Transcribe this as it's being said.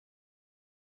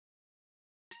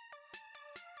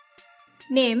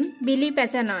Name Billy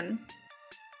Patchanon.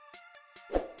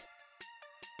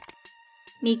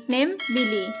 Nickname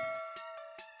Billy.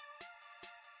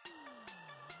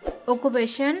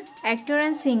 Occupation actor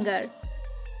and singer.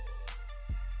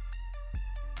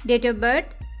 Date of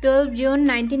birth 12 June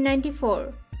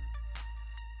 1994.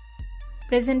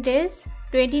 Present age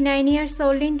 29 years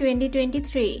old in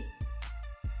 2023.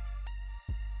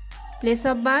 Place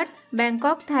of birth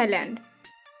Bangkok, Thailand.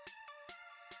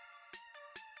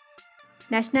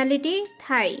 Nationality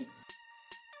Thai.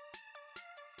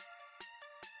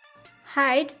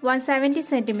 Height 170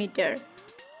 cm.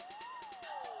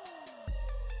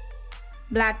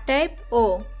 Blood type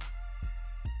O.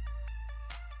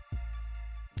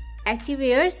 Active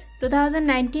years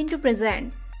 2019 to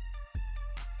present.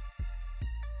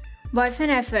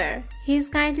 Boyfriend affair. He is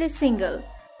currently single.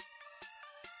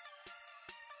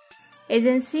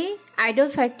 Agency Idol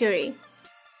Factory.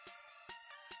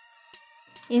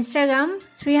 Instagram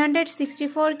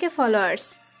 364K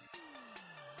followers.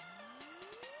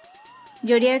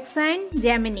 Zodiac sign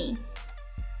Gemini.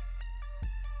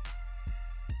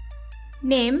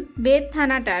 Name Babe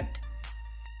Tanatat.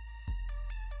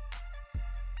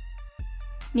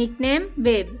 Nickname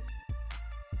Babe.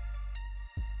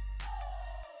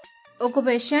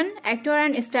 Occupation actor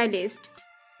and stylist.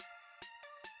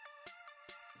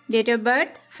 Date of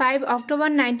birth 5 October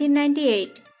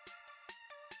 1998.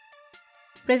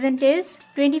 Present age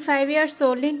 25 years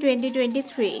old in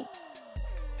 2023.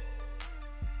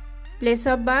 Place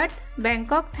of birth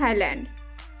Bangkok, Thailand.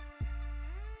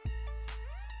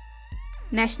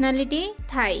 Nationality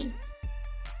Thai.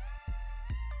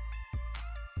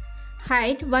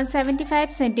 Height 175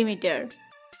 cm.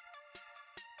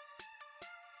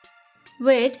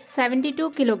 Weight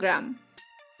 72 kg.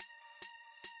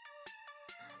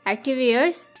 Active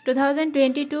years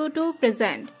 2022 to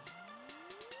present.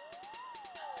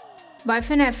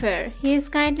 Boyfriend affair. He is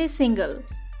currently single.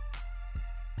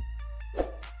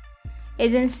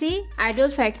 Agency Idol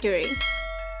Factory.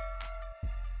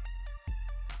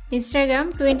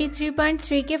 Instagram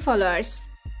 23.3K followers.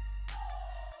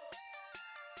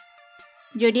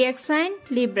 Zodiac sign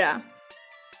Libra.